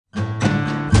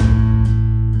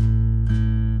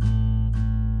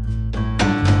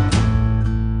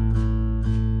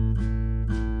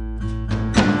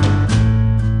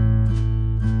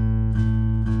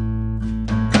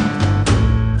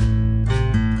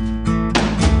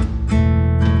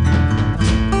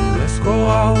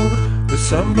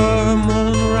December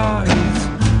moonrise,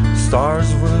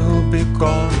 stars will be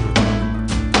gone.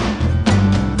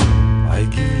 I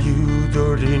give you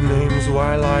dirty names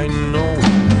while I know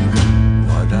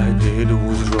what I did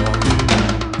was wrong.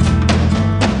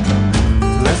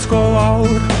 Let's go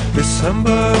out,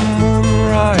 December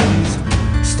moonrise,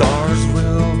 stars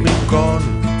will be gone.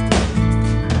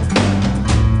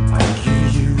 I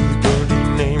give you dirty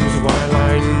names while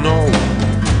I know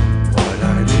what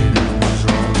I did was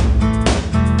wrong.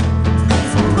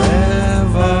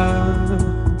 Forever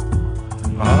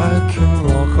I can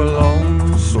walk alone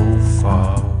so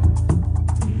far.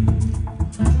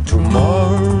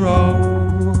 Tomorrow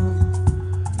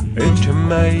it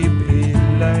may be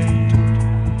late.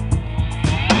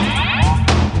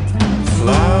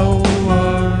 Flowers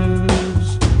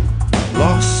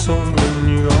blossom when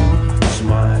you're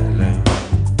smiling.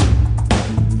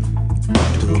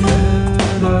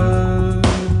 Together,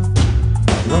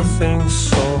 nothing's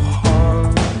so hard.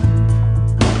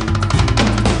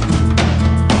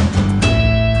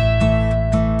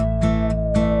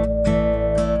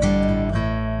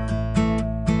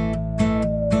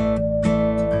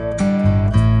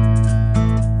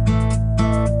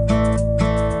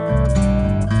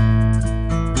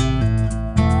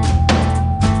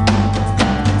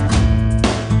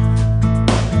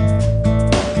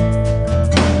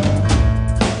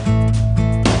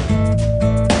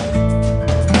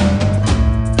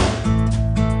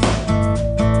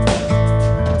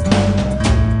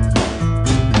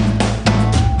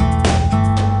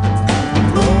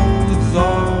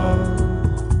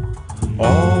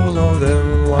 All of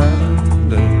them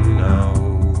winding now.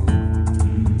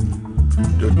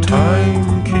 The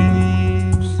time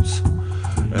keeps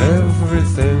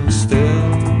everything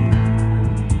still.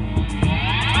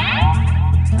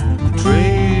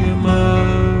 Dreamers,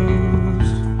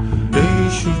 they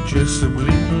should just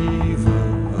believe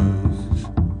us.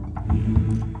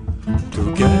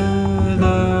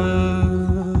 Together,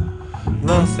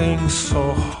 nothing's so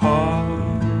hard.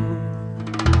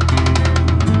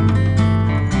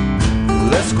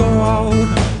 Let's go out,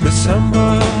 December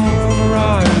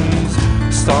moonrise,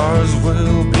 stars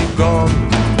will be gone.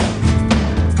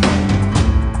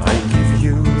 I give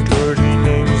you dirty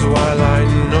names while I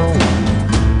know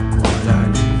what I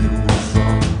did was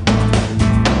wrong.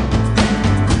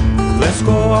 Let's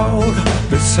go out,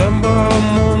 December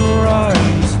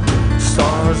moonrise,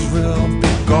 stars will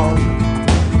be gone.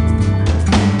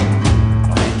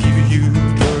 I give you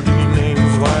dirty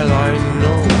names while I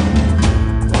know.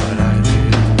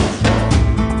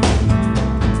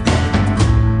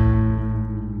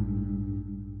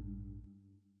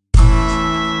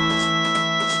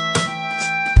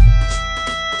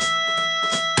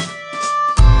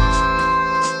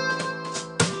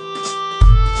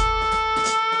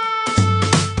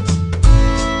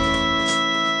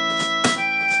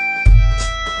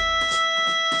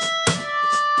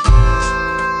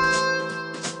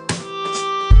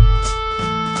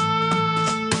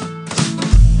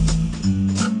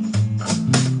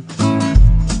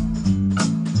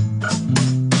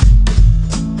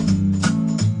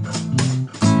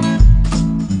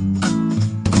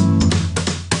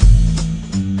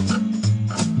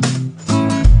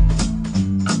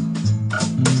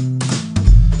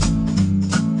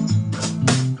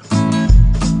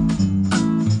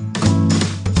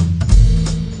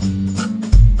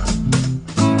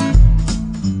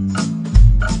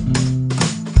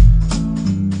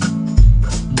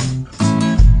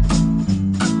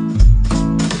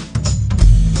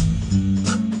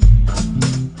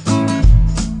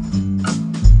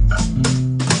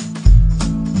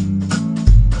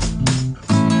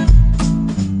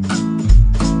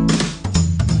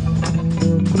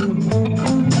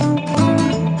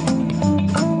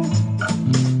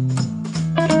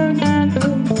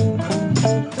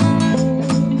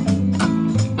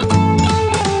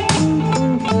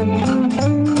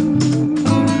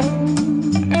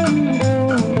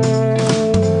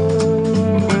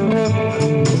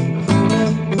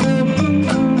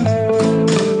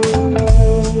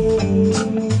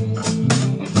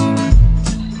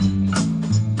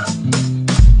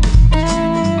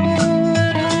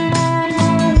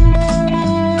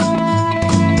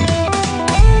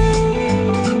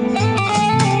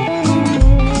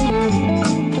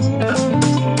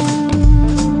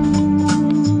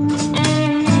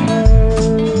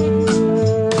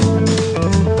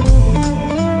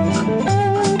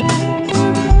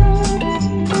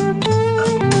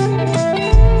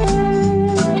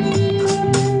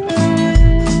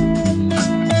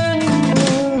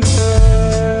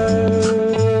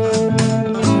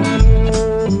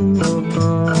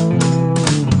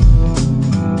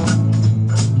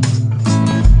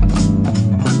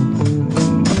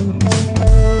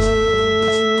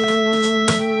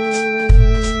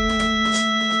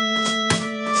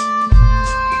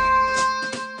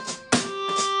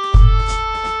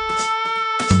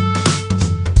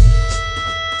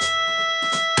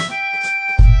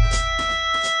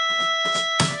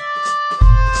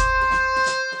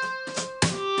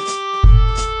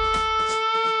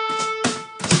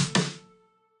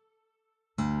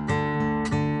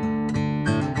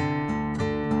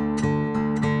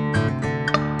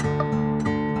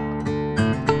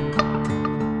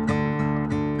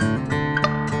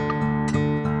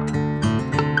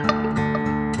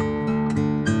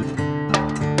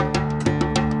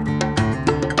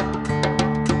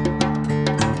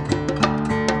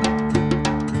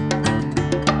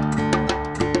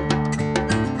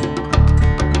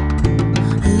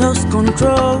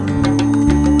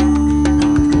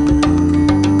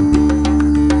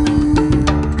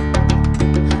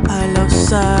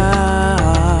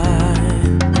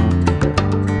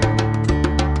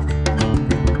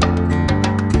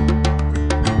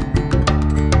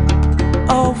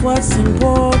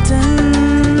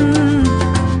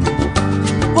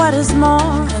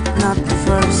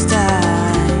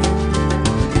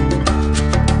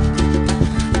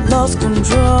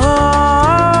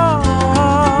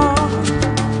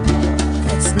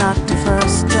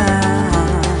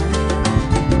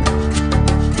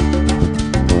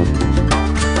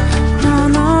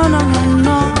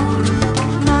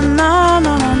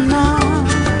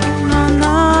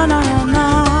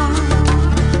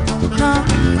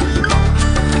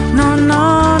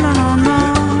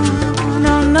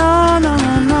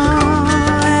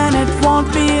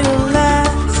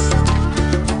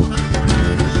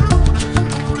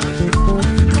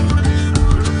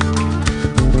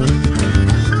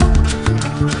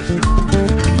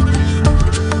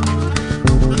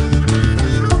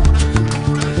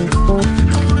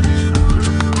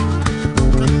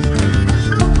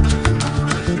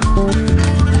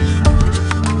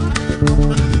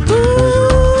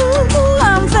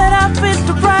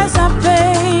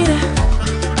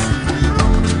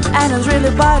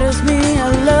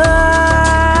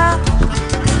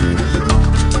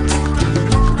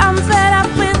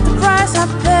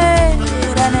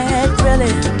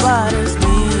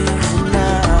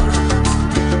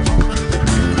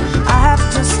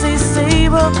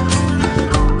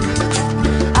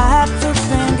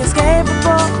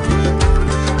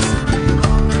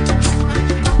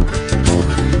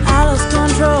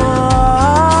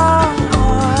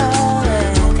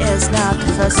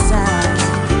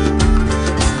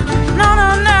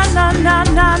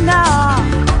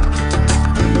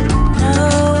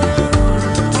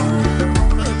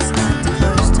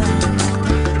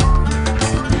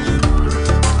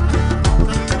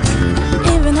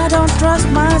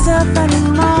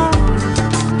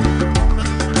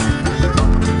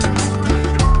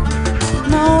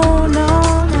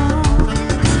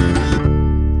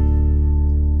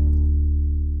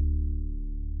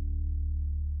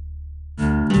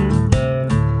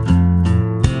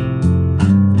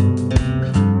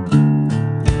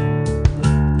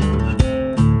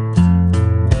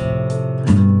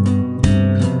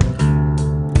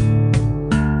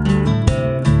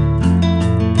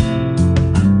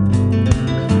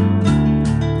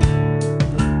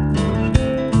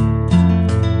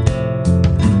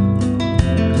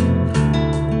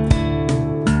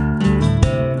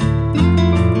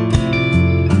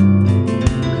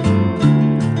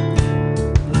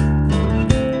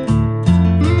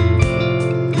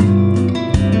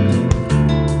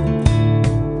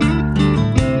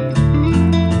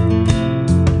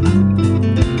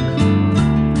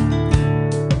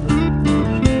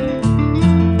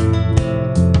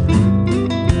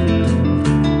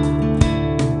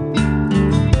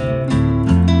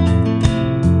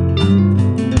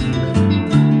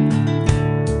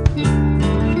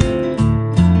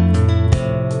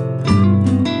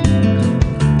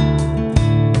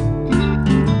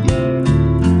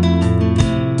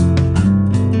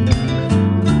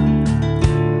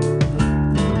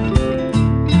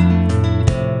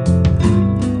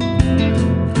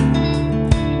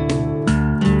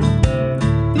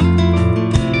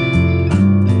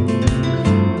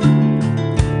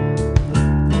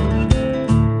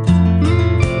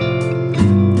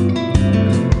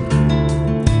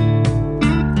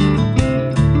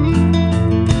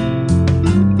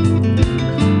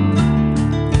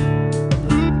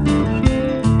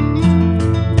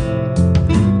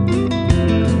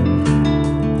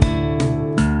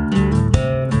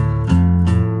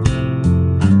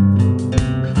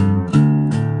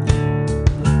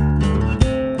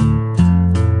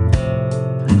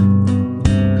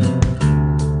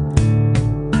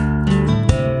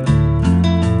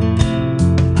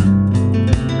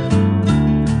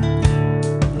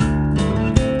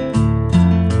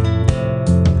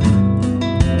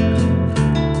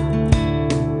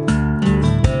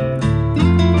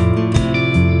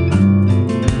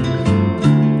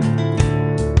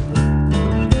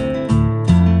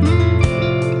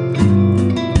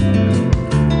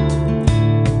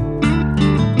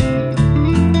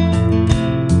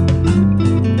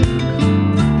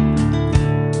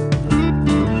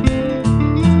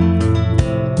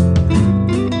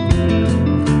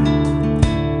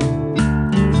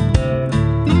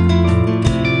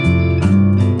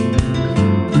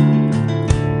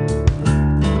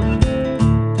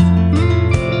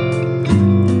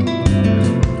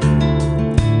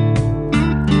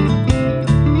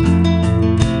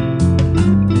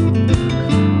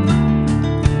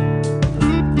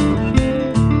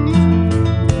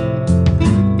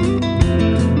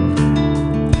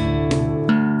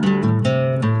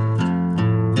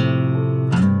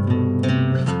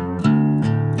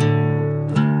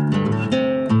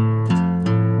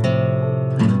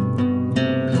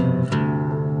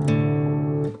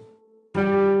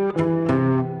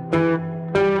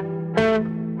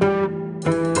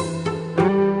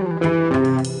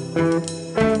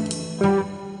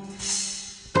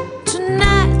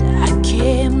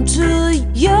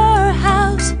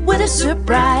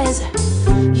 surprise.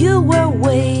 You were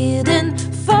waiting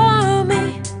for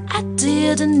me. I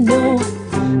didn't know.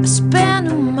 I spent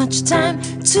too much time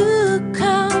to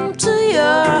come to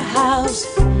your house,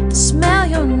 to smell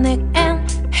your neck and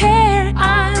hair.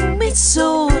 I miss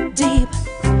so deep.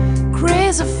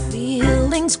 Crazy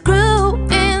feelings grew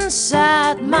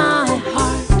inside my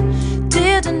heart.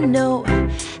 Didn't know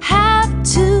how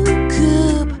to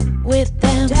cope with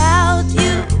them. Without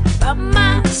you by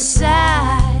my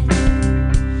side,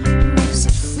 mix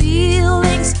of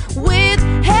feelings with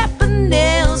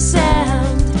happiness,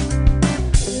 and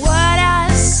what I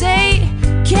say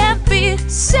can't be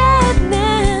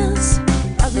sadness,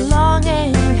 but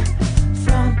longing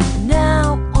from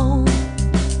now on.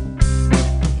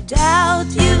 Without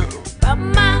you by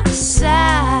my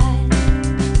side,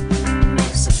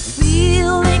 mix of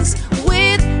feelings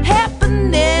with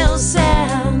happiness,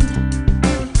 and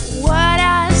what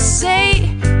I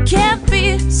say can't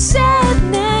be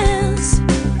sadness,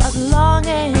 but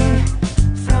longing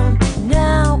from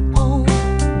now on.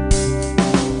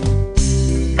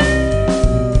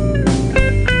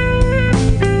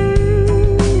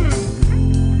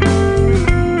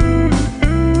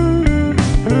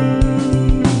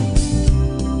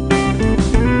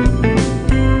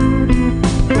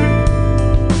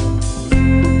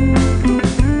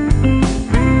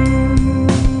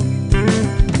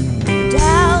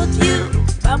 Without you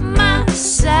by my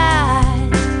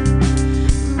side,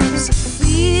 mix of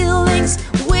feelings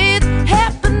with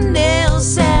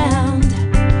happiness, and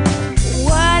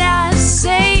what I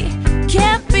say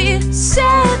can't be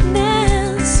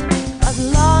sadness, but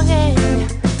longing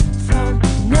from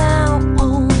now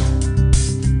on.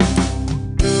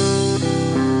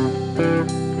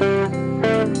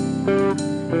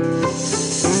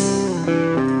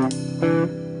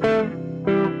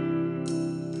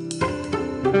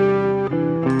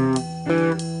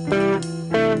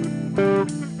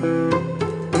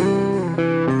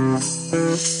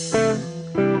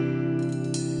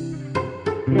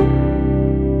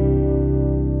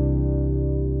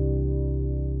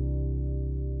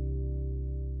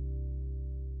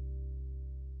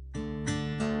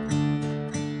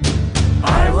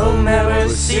 I will never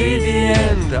see the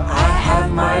end. I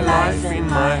have my life in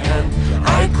my hand.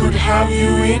 I could have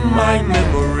you in my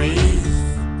memories.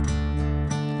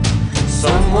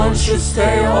 Someone should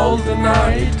stay all the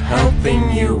night,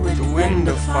 helping you with win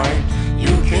the fight.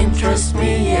 You can trust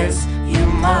me, yes, you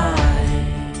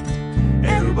might.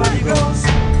 Everybody goes.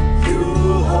 You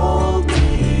hold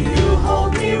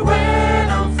me when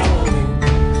I'm falling.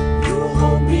 You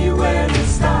hold me when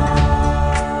it's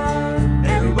dark.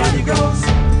 Everybody goes.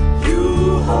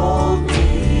 You hold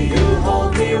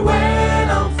me when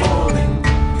I'm falling.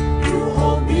 You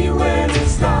hold me when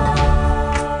it's dark.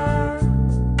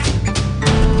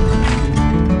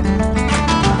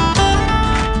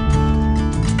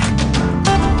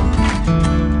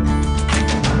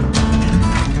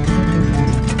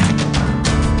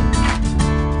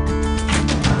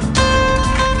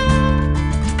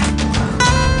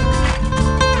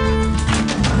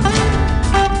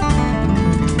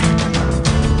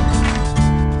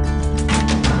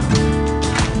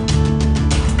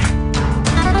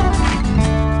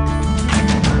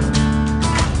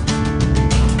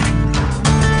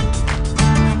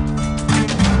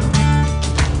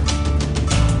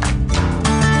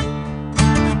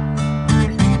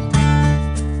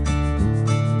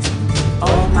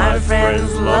 All my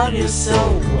friends love you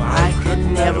so, I could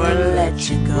never let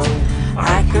you go.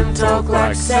 I can talk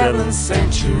like 7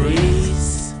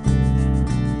 centuries.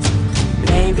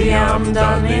 Maybe I'm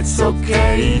done, it's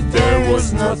okay. There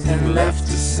was nothing left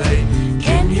to say.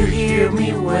 Can you hear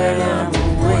me when I'm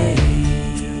away?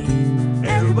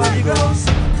 Everybody goes.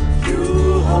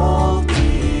 You hold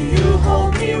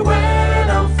me when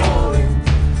I'm falling.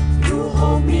 You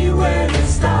hold me when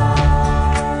it's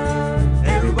dark.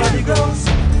 Everybody goes.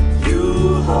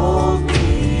 You hold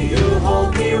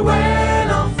me when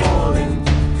I'm falling.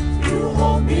 You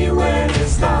hold me when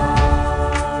it's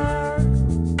dark.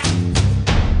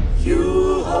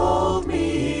 You hold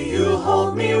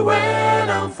me when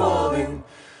I'm falling.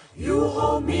 You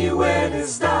hold me when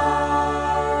it's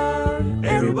dark.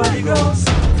 Everybody goes.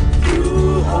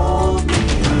 You hold me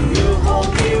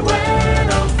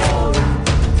when I'm falling.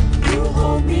 You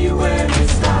hold me when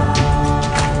it's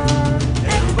dark.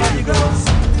 Everybody goes.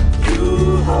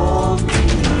 You hold me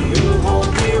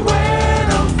when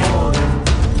I'm falling.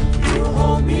 You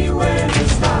hold me when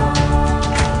it's dark.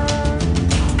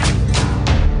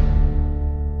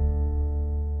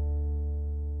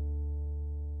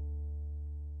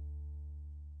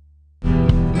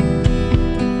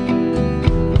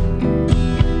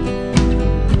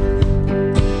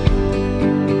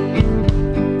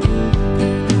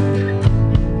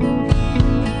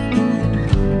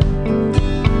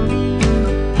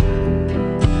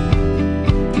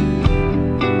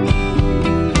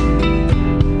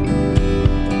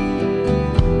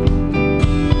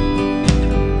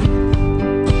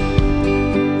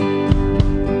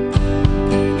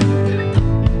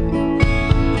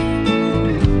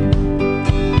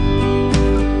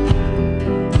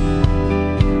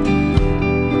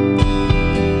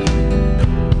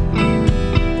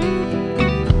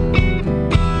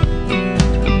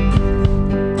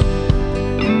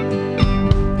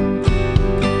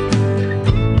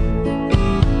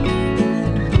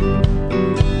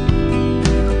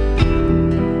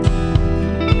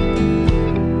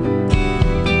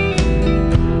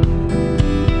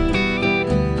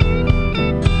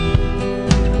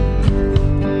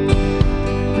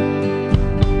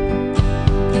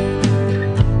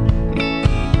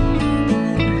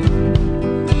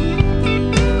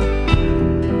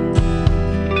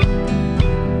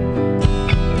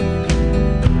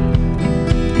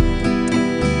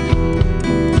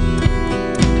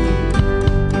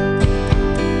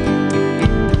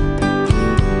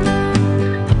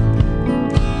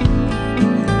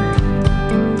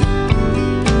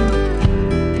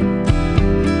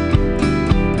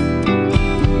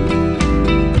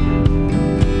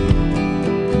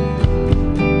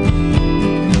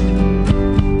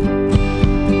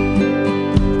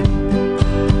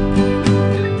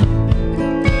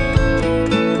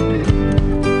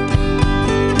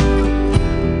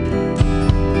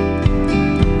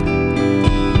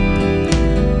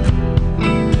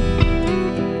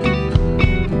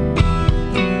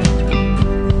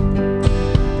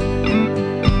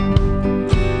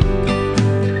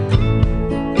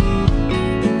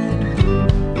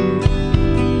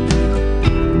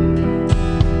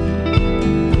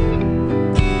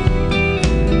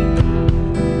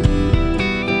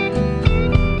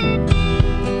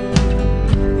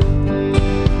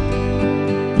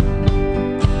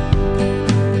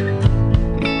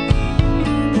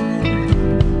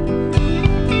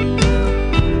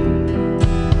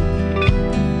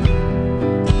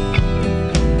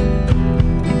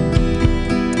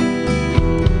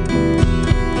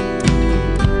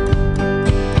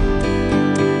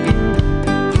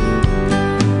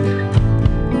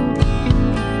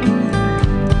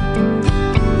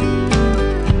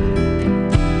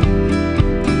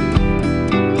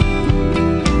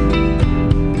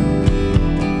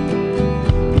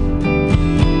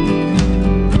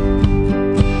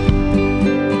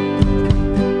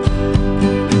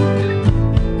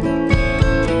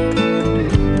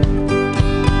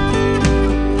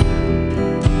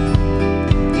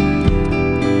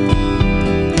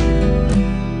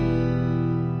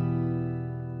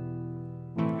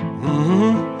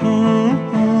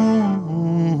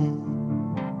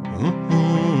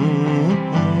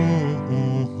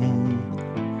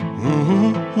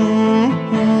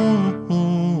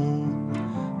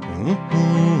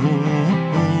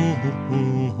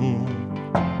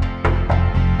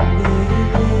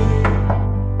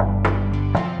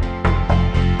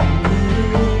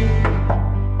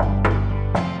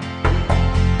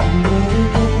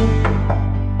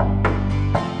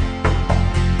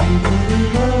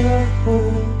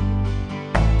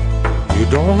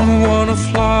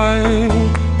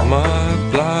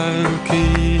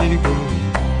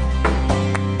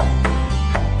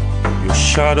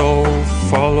 shadow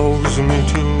follows me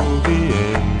to the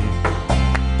end.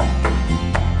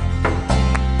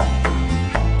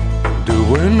 The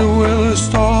wind will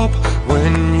stop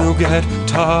when you get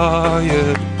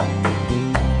tired.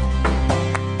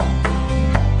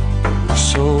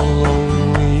 So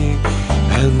lonely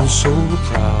and so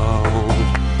proud.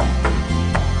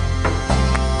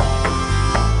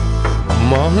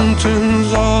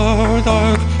 Mountains are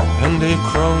dark and they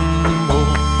crumble.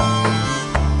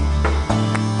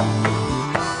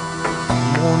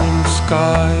 Morning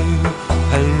sky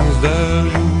hangs there,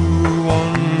 you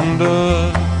wonder.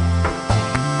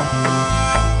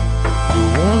 You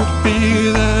won't be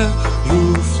there, you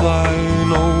fly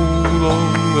no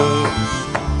longer.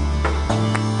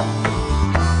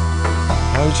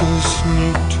 I just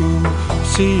need to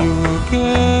see you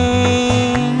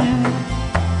again.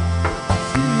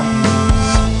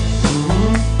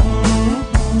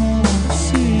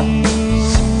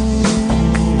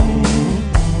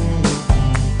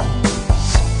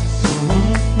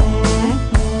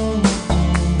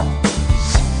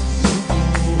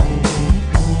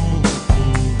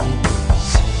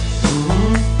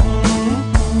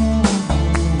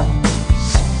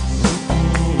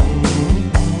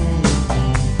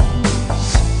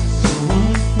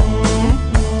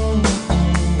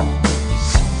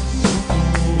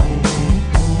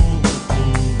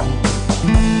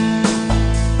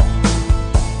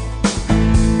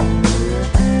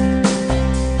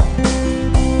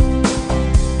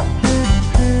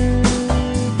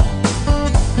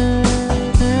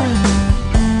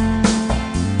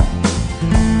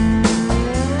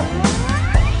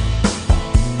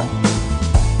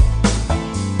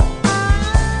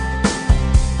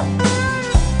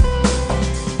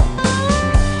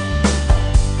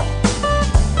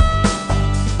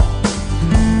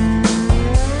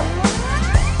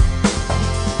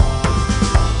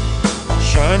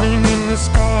 Shining in the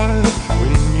sky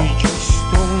when you just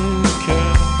don't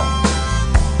care.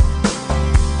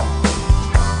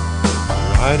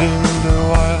 Riding the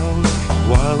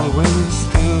wild wind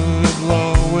still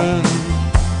blowing.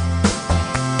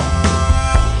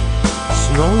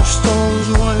 Snowstorms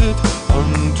wait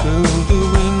until the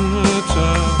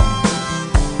winter.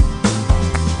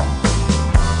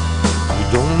 You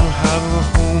don't have a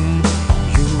home,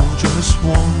 you just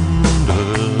wander.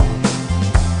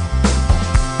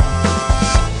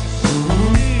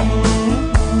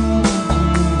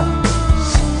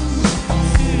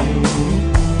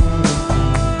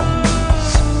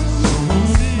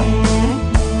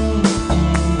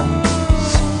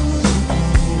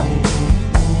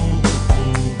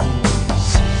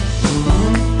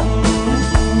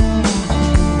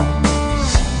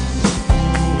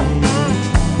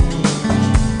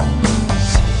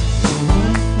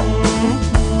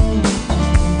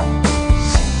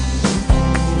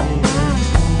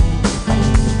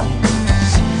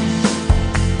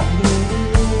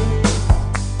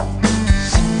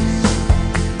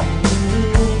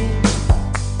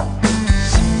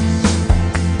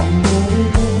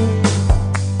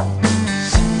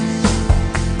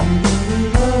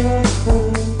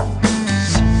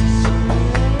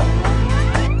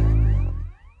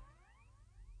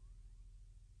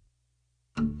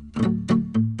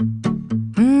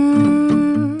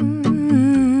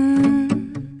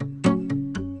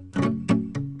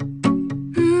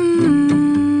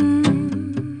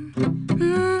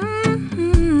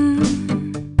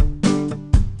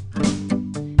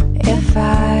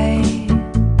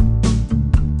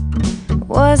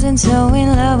 Wasn't so in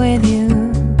love with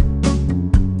you,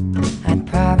 I'd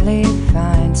probably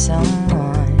find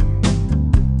someone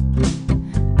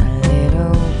a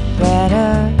little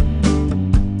better.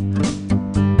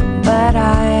 But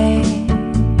I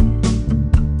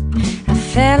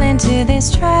fell into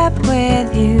this trap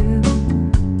with you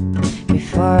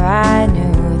before I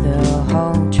knew the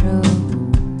whole truth.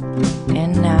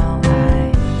 And now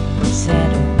I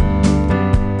settle.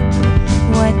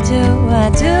 What do I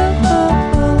do?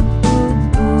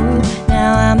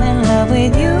 Now I'm in love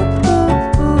with you.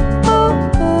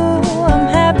 I'm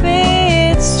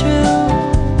happy it's true,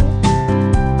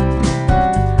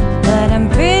 but I'm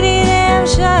pretty damn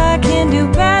sure I can do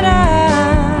better.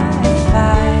 If I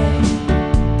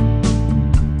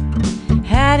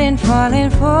hadn't fallen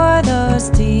for those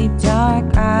deep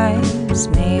dark eyes,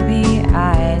 maybe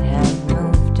I'd have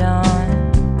moved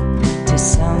on to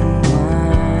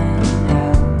someone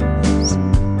else,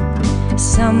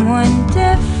 someone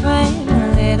different,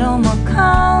 a little more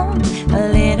calm, a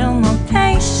little more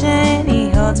patient. He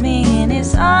holds me in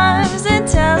his arms and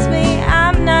tells me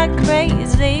I'm not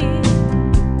crazy,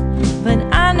 but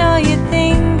I know you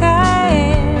think I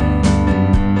am.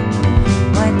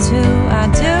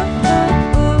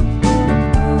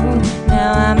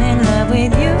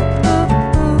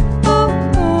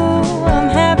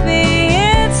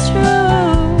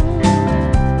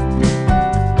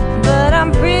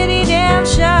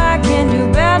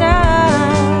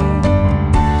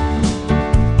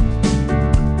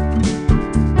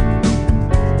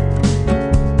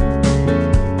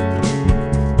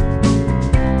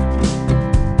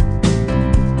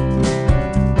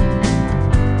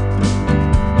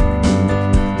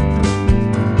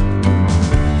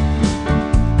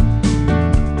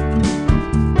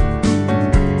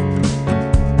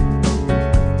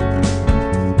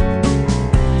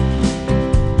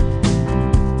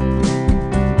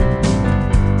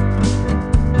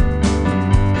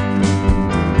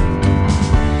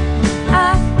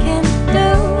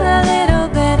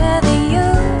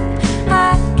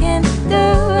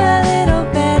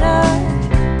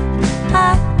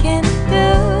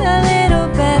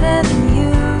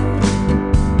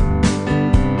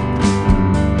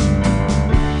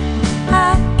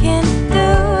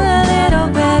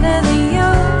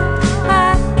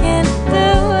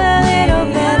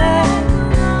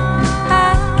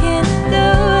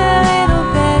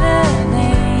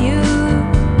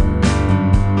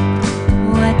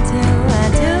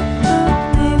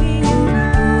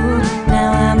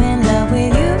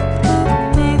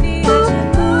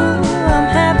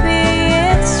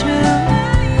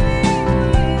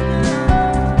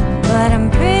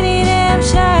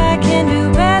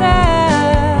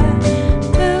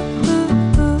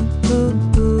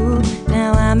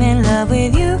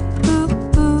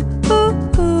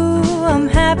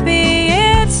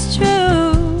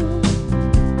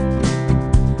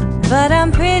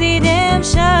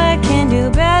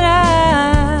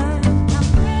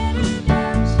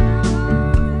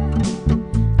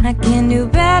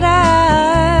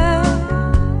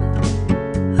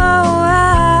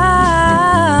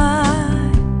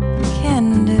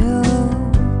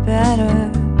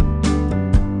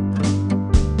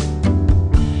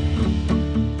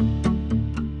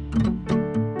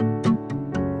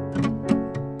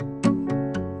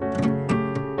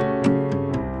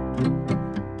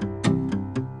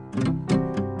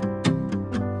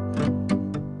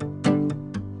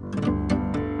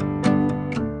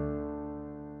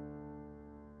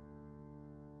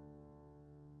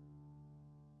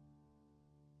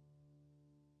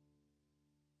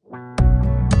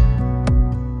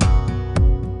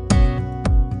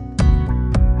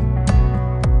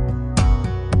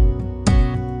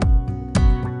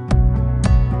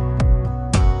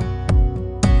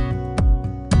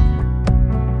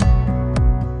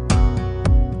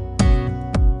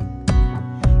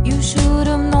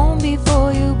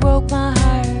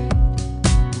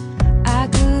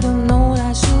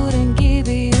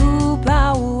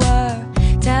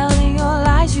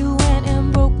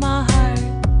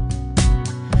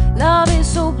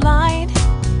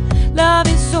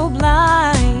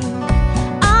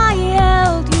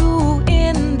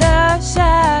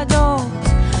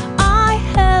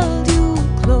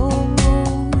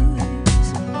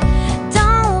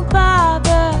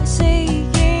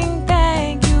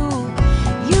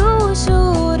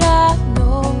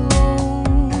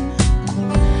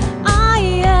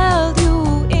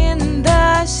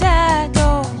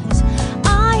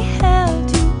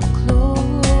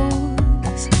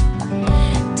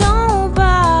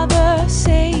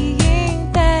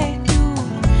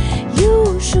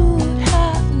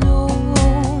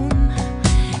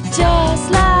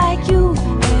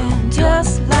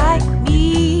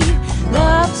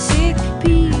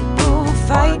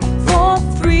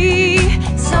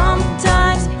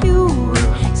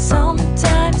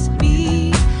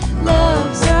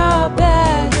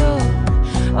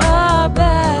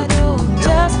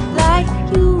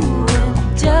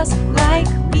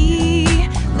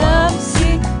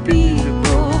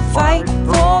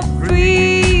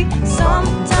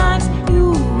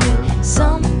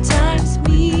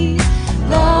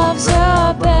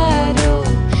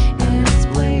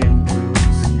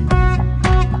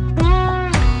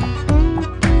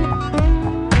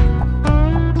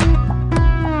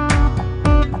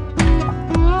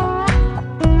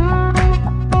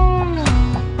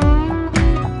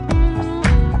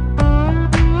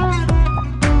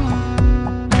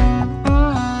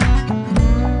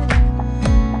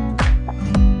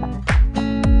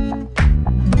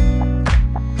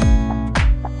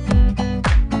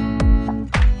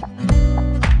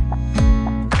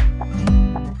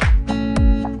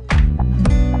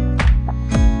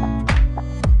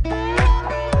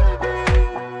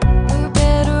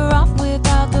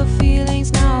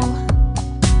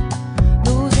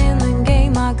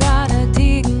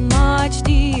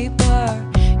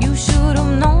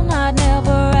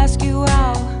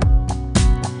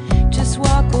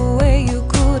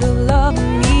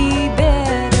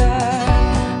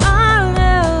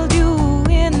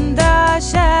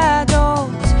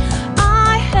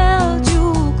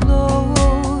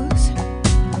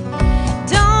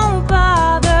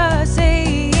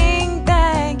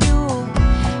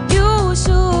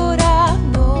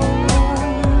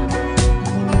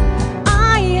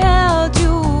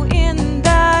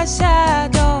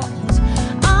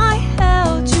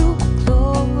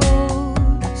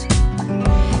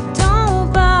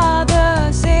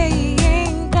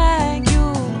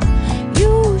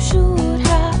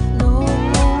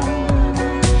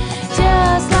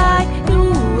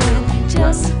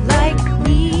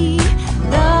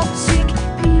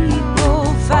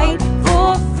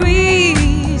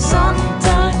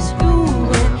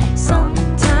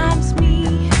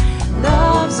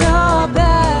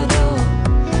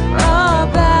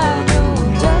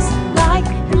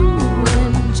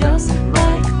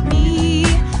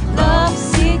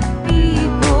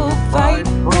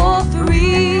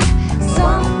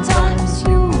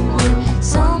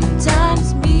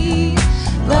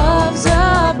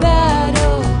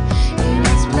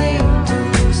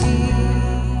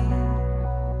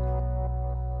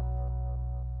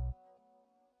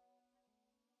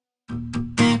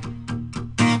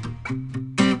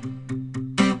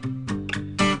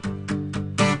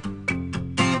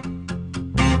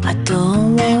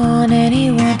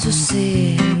 to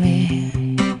see me.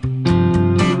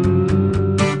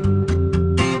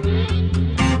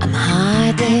 I'm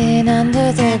hiding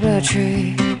under the blue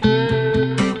tree.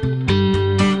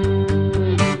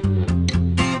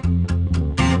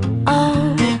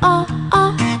 Oh, oh,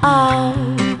 oh, oh,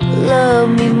 love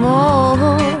me more.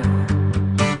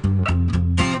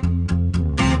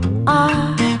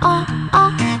 Oh, oh,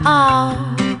 oh, oh,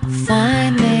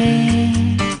 find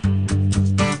me.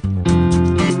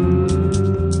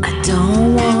 I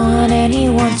don't want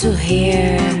anyone to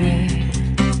hear me.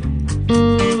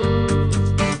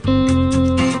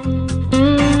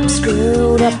 I'm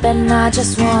screwed up and I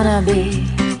just wanna be.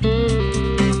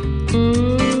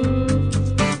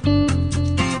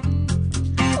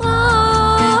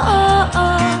 Oh, oh,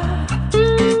 oh,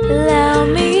 love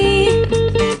me.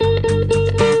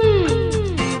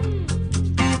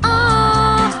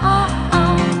 Oh, oh,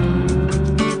 oh,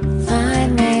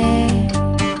 find me.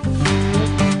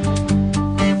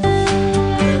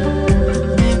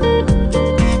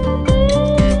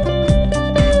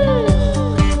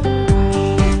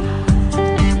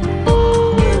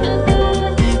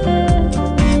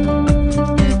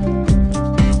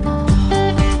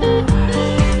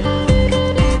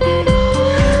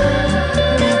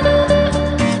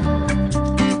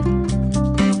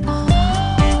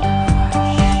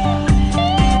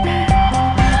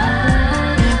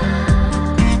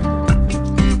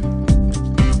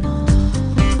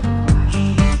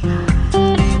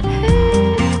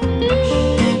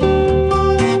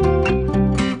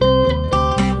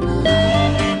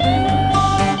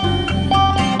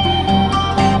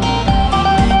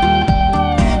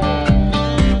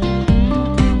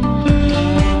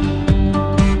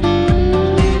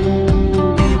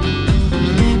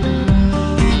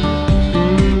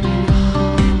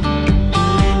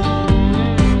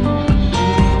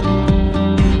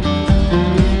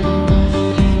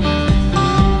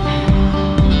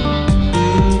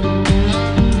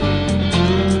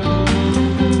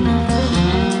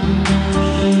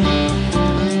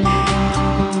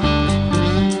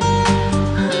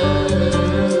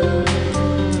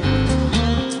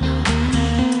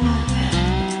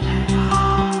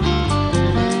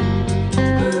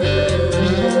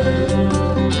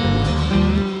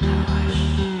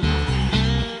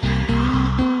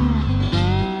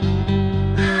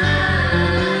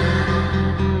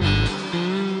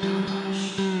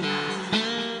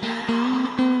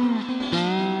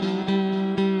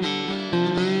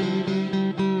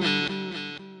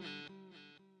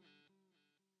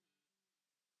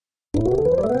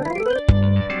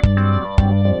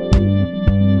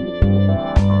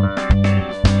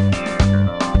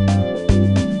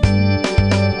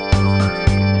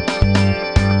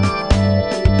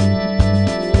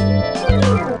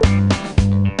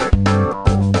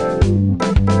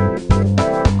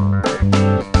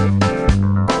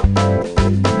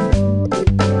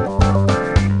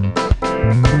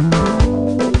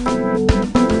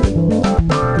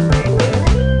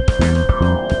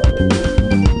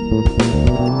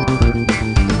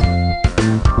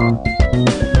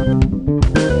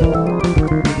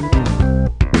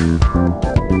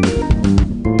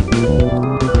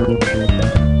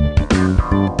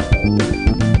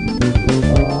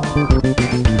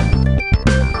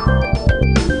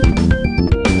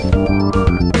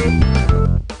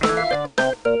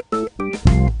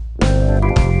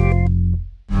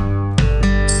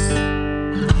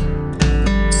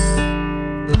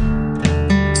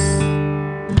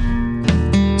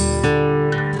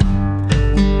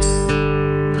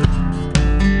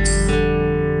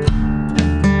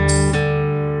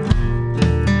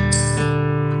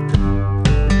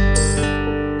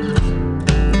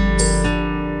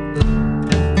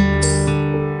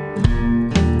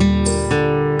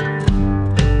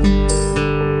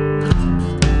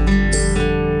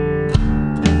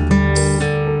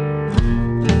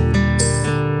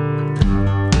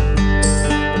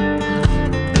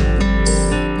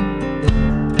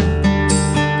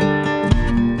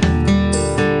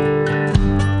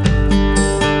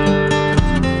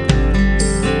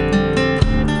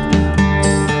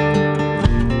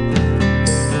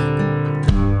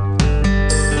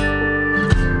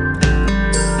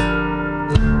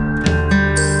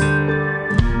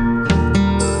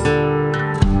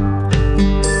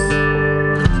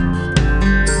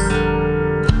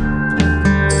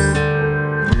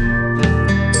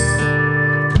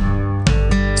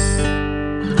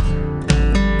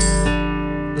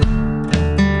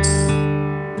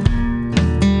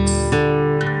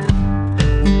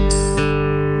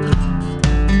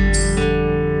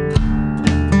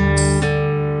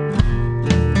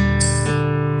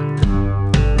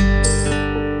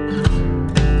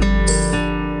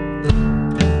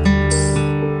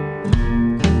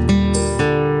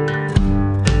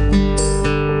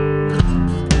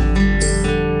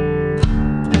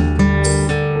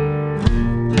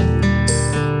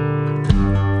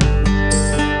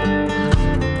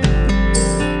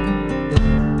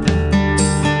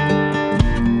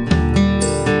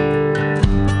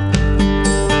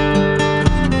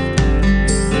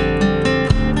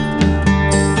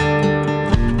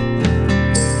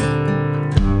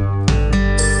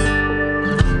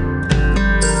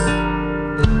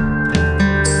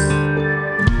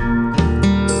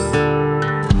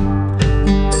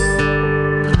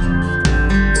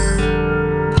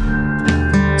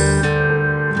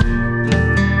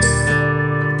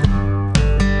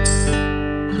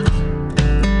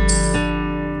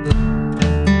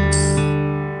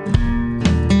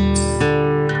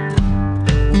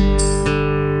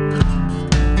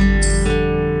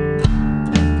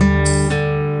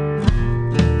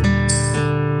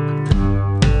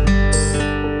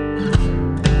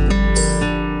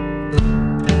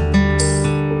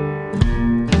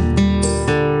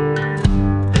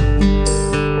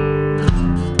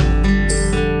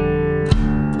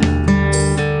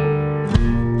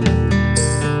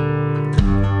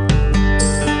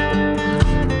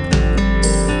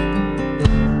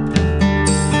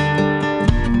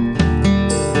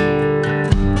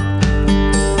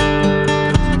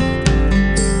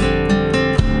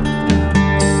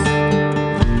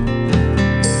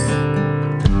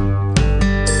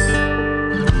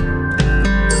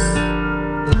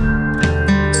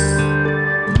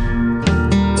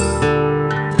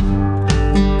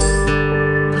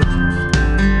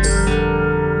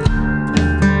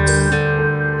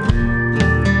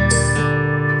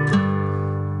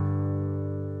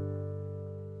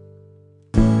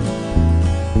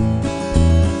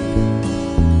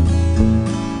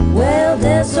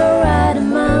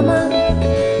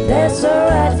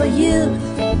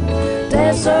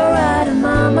 That's alright,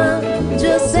 mama,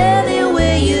 just any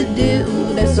way you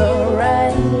do. That's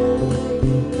alright,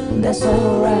 that's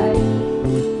alright,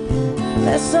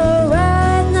 that's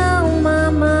alright now,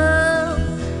 mama,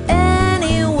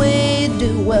 any way you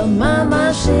do. Well,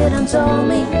 mama, she done told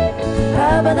me,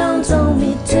 papa done told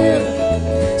me too.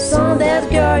 Son, that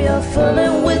girl you're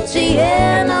fooling with, she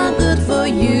ain't not good for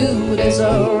you. That's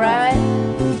alright,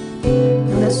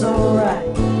 that's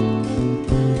alright,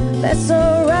 that's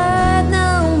alright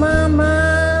now,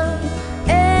 mama,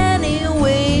 any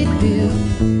way you do.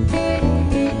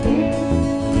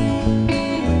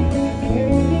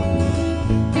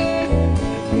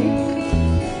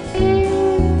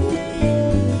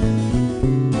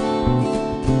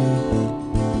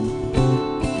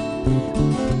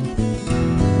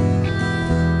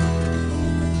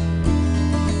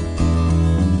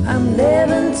 I'm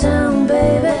leaving town,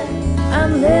 baby,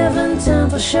 I'm leaving town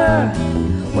for sure.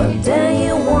 Well, then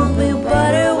you won't be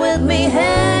bothered with me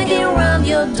hanging around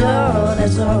your door.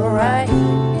 That's alright,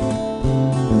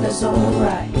 that's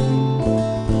alright,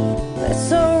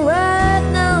 that's alright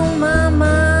now,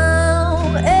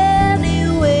 mama, any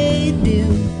way you do.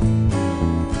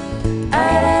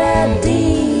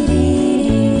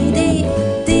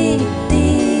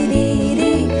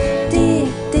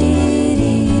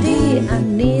 I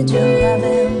need your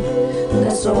loving,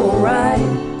 that's alright,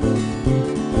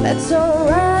 that's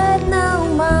alright now,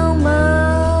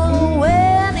 mama,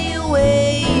 any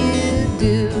way you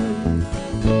do.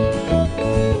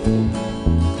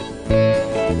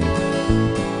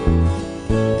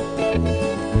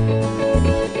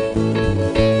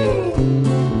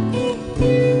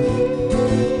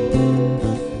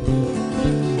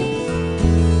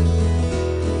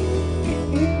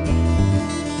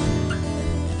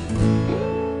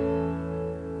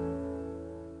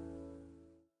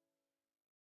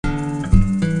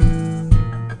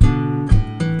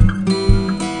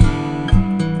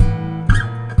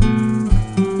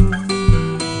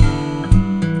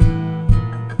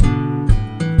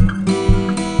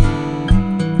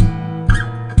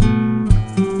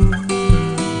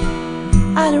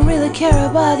 I don't really care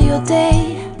about your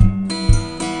day.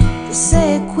 Just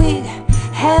say a quick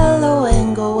hello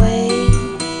and go away.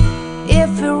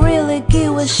 If you really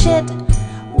give a shit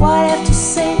what I have to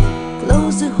say,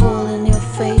 close the hole in your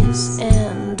face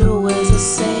and do as I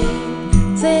say.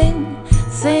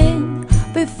 Think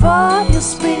before you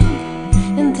speak.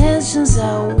 Intentions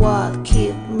are what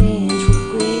keep me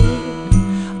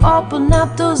intrigued. Open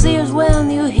up those ears when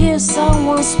you hear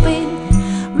someone speak.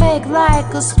 Make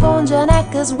like a sponge and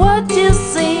act as what you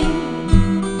see.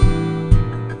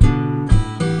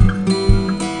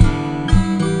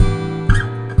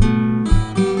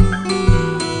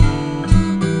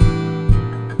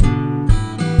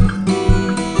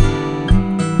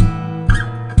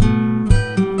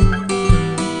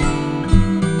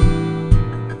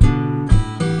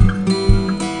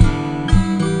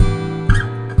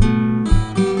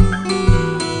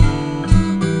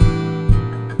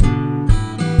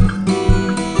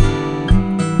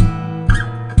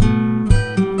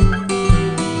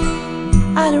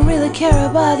 I don't really care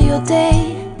about your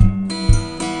day.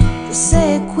 Just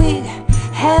say a quick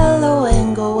hello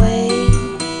and go away.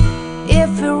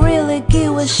 If you really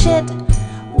give a shit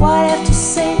what I have to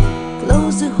say,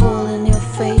 close the hole in your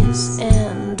face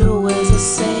and do as I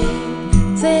say.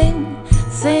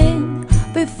 Think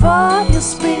before you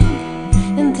speak.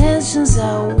 Intentions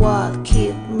are what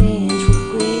keep me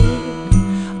intrigued.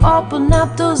 Open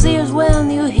up those ears when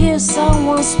you hear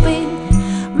someone speak.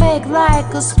 Make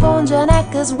like a sponge and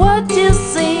act as what you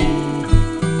see.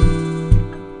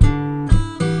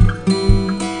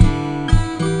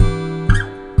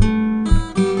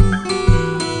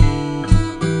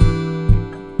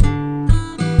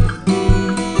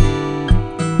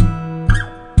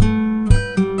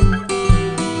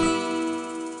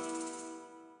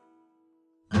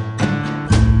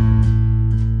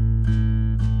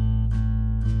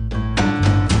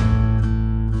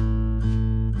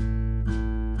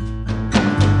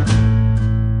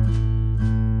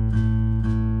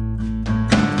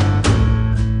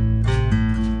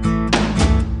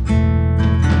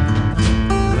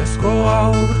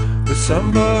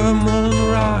 December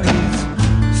moonrise,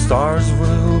 stars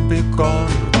will be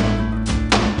gone.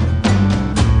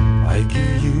 I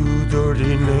give you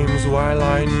dirty names while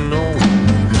I know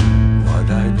what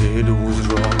I did was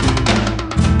wrong.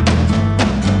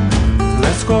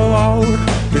 Let's go out,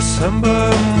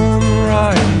 December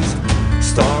moonrise,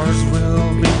 stars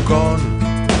will be gone.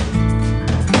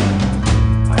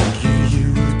 I give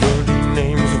you dirty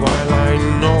names while I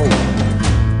know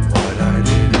what I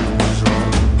did was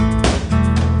wrong.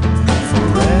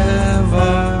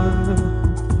 Forever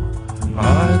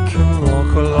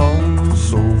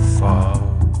far.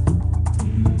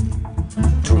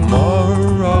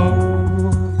 Tomorrow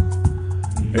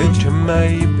it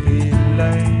may be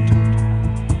late.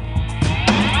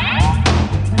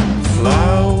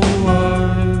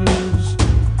 Flowers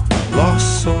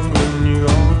blossom when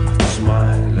you're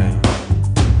smiling.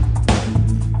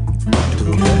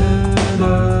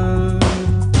 Together,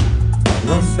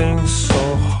 nothing's so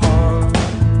hard.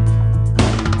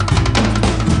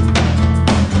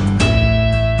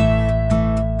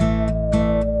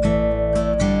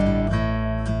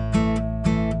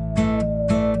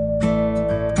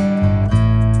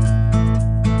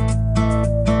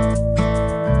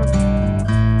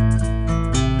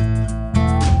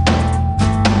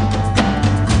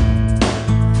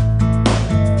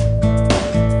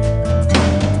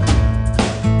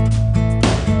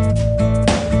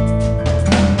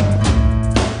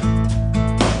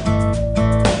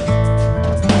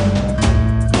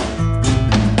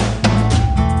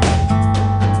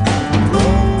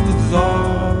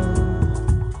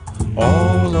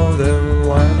 All of them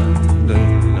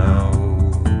winding now.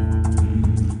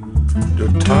 The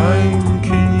time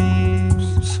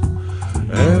keeps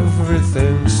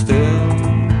everything still.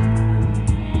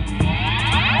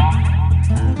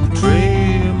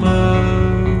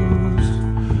 Dreamers,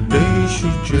 they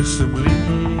should just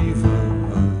believe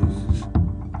us.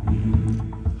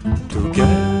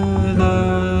 Together,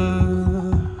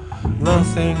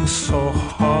 nothing's so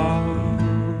hard.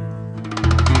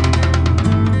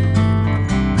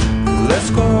 Let's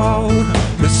go out,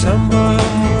 December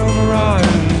moon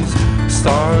rise,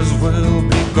 stars will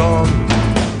be gone.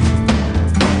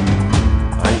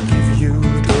 I give you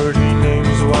dirty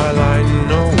names while I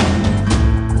know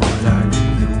what I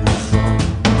did was wrong.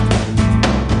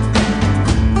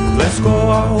 Let's go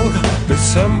out,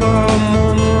 December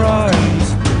moon rise,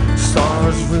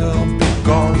 stars will be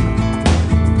gone.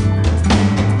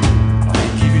 I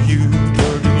give you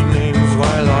dirty names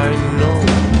while I know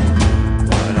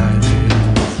what I did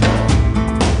was wrong.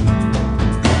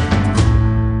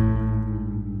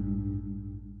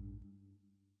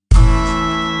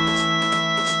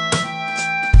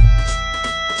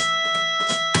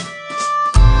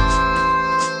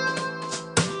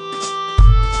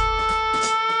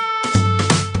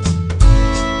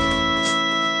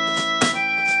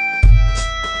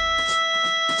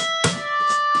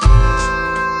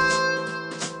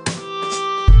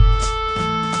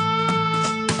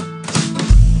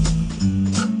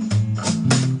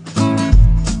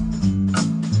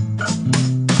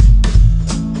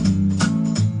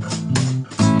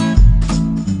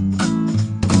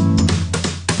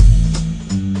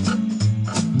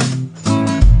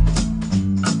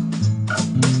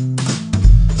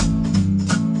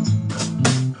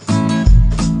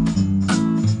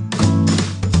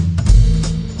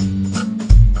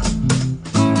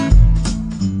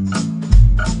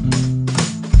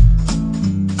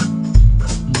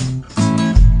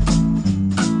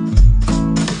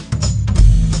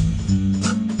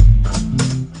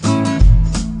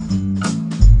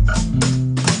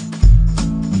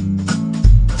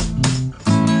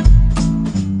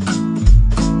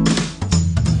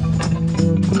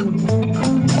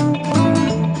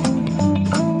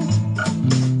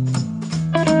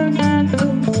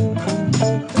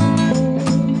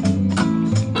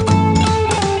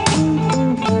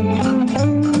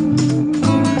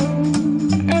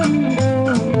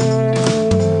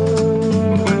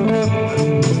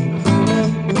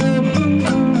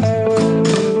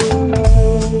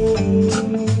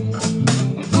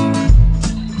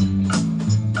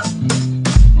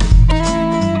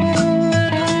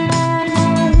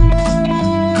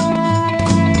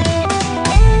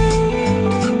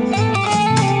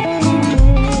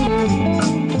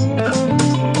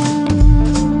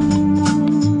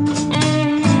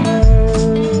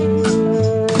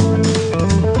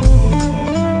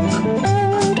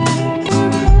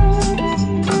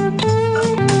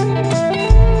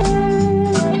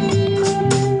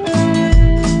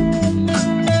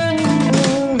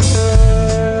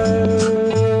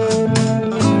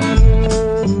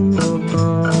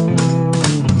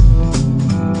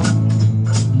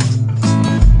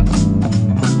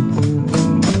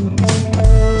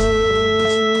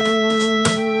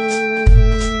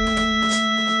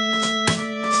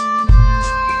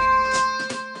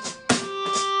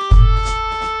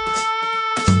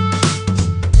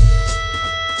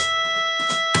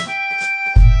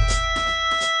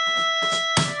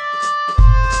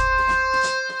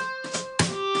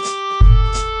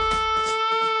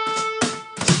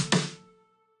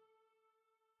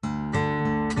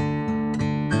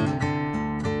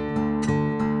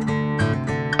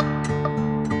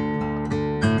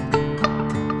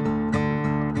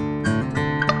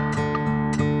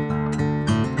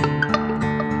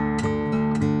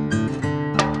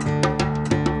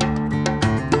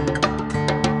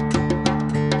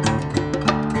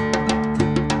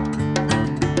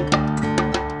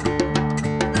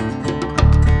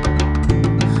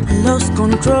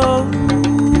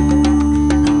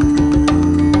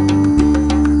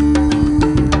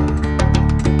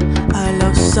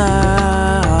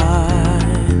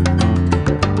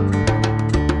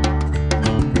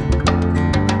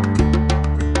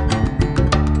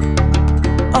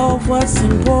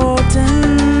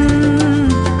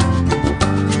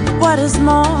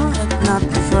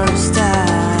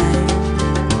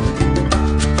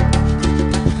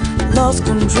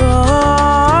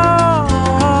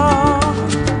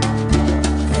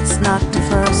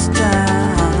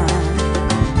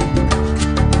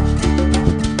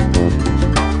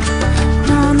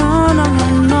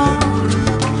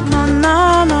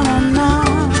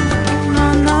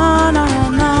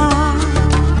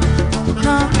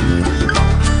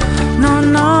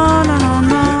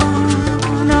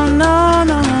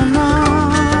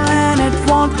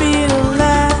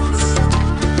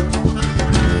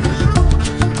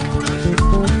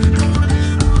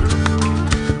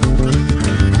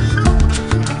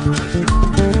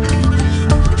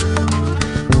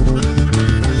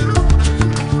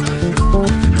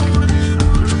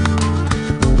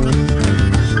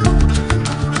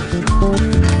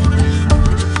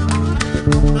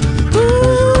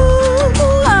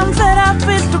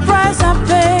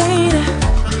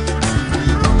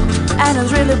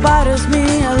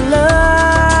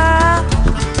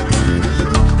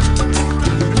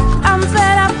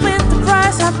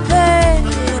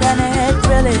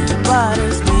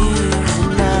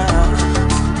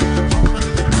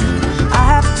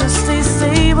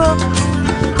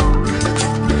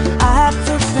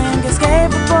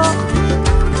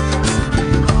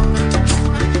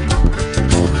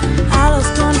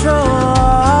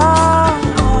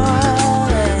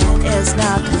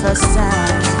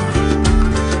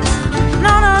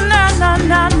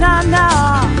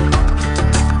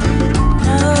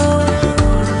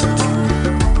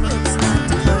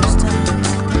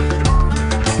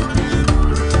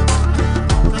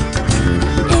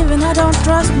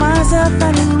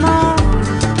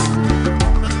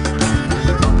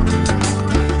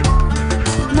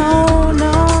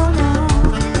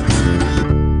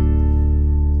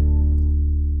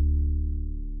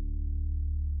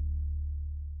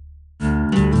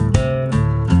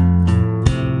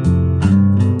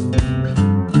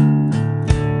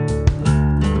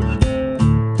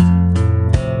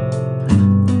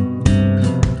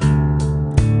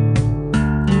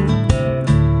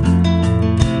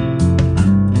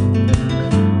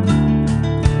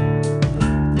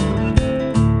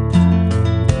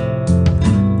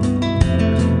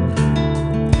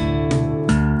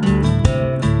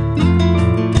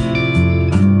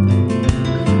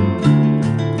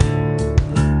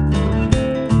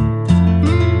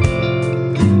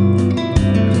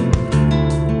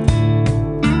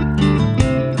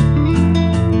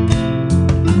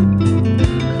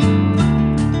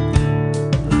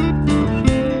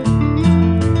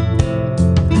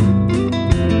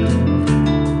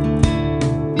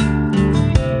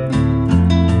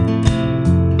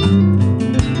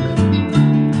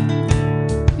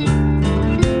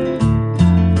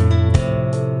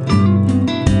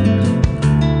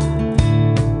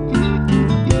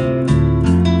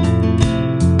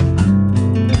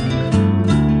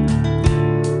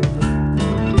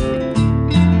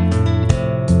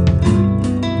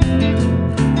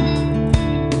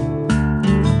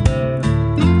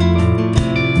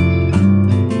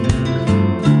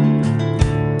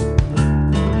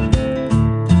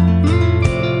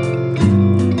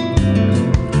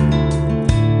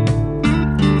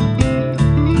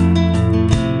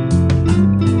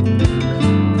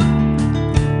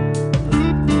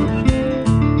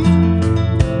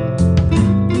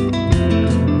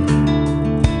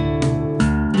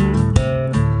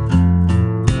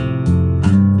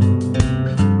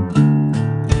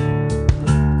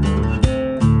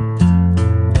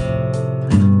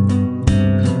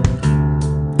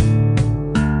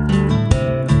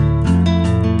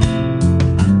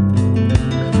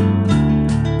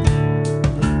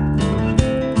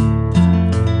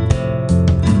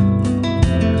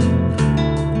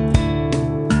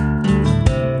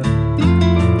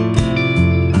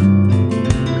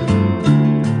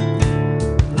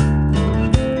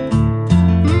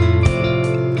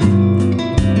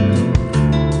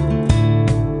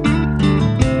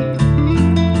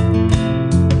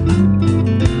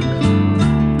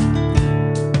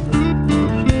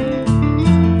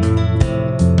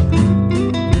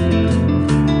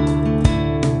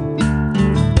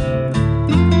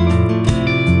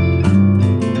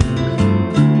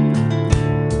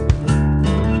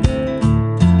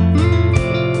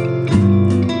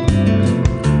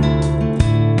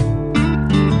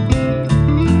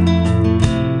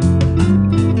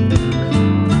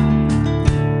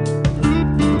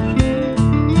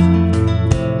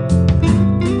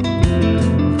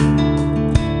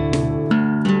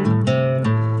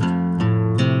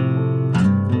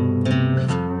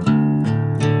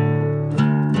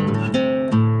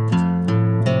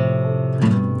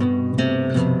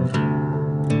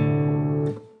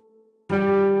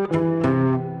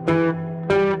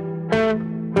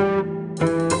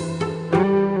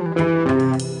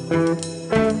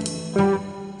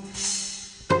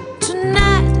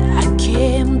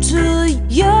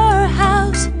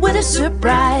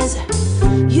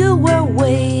 You were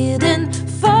waiting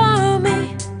for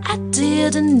me. I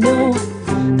didn't know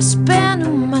I spent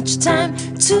too much time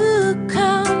to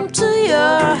come to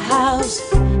your house.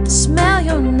 To smell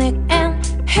your neck and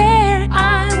hair,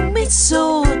 I meet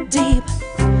so deep.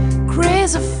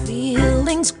 Crazy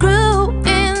feelings grew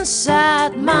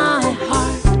inside my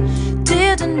heart.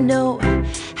 Didn't know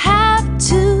how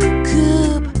to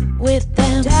cope with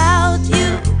them. Without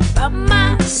you by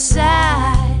my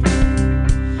side,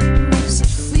 mixed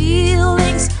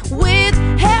feelings with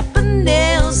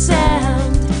happiness,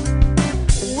 and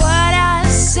what I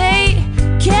say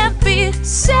can't be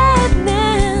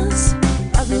sadness,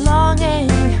 but longing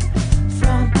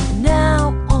from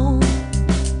now on.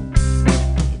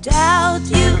 Without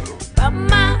you by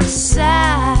my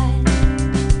side,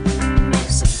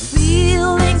 mixed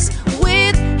feelings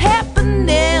with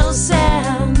happiness,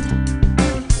 and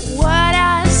what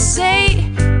I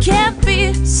say can't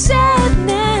be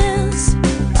sadness,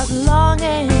 but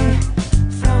longing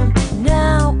from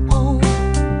now on.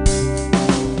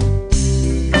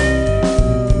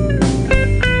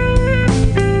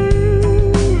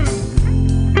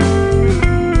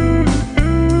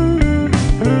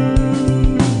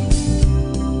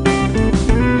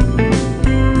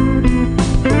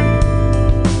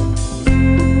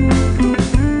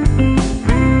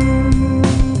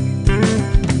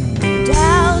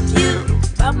 Without you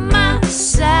by my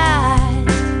side,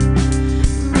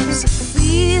 mixed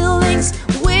feelings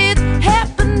with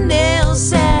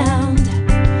happiness, and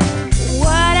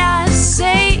what I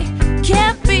say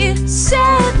can't be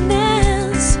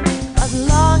sadness, but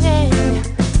longing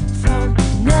from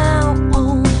now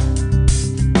on.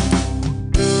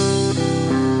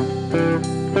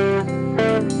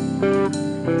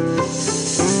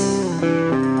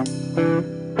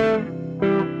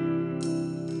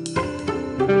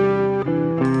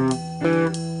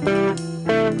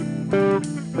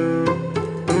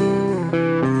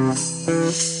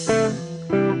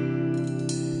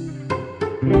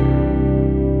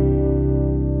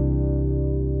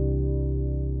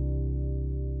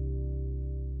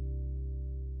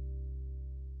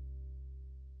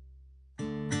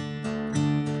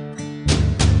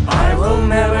 I will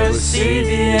never see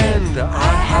the end.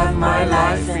 I have my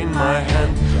life in my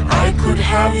hand. I could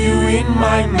have you in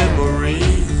my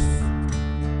memories.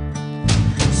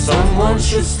 Someone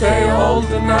should stay all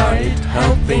the night,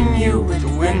 helping you with the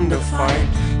window fight.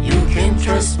 You can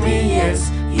trust me,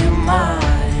 yes, you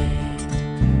might.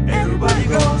 Everybody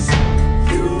goes,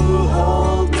 you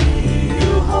hold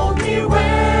me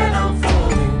when I'm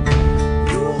falling.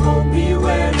 You hold me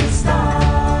when it's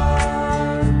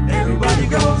time. Everybody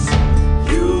goes,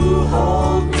 you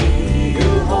hold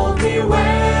me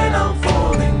when I'm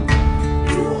falling.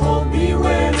 You hold me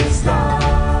when it's time.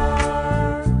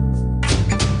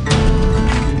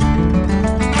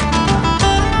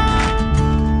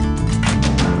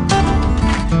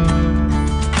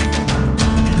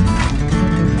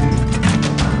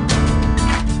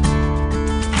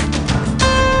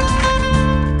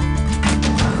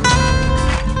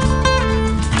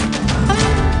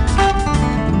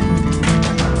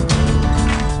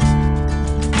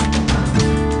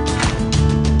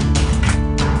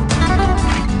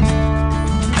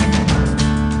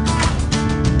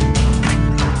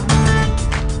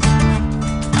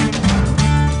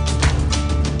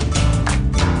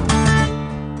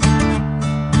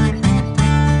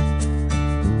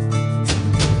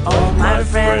 All my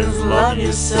friends love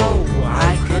you so,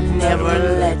 I could never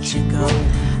let you go.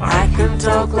 I can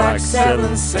talk like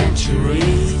 7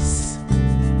 centuries.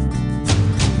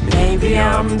 Maybe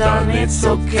I'm done, it's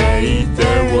okay.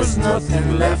 There was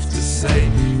nothing left to say.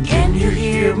 Can you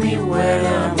hear me when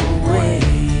I'm away?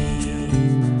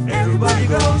 Everybody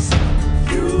goes,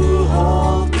 you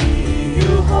hold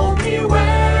me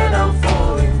when I'm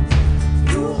falling.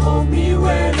 You hold me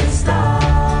when it's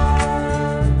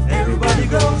time. Everybody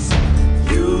goes,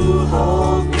 you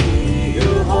hold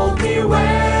me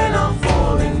when I'm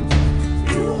falling.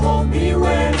 You hold me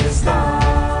when it's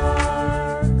time.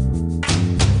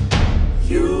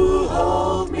 You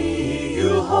hold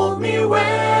me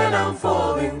when I'm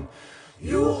falling.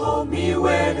 You hold me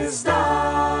when it's time.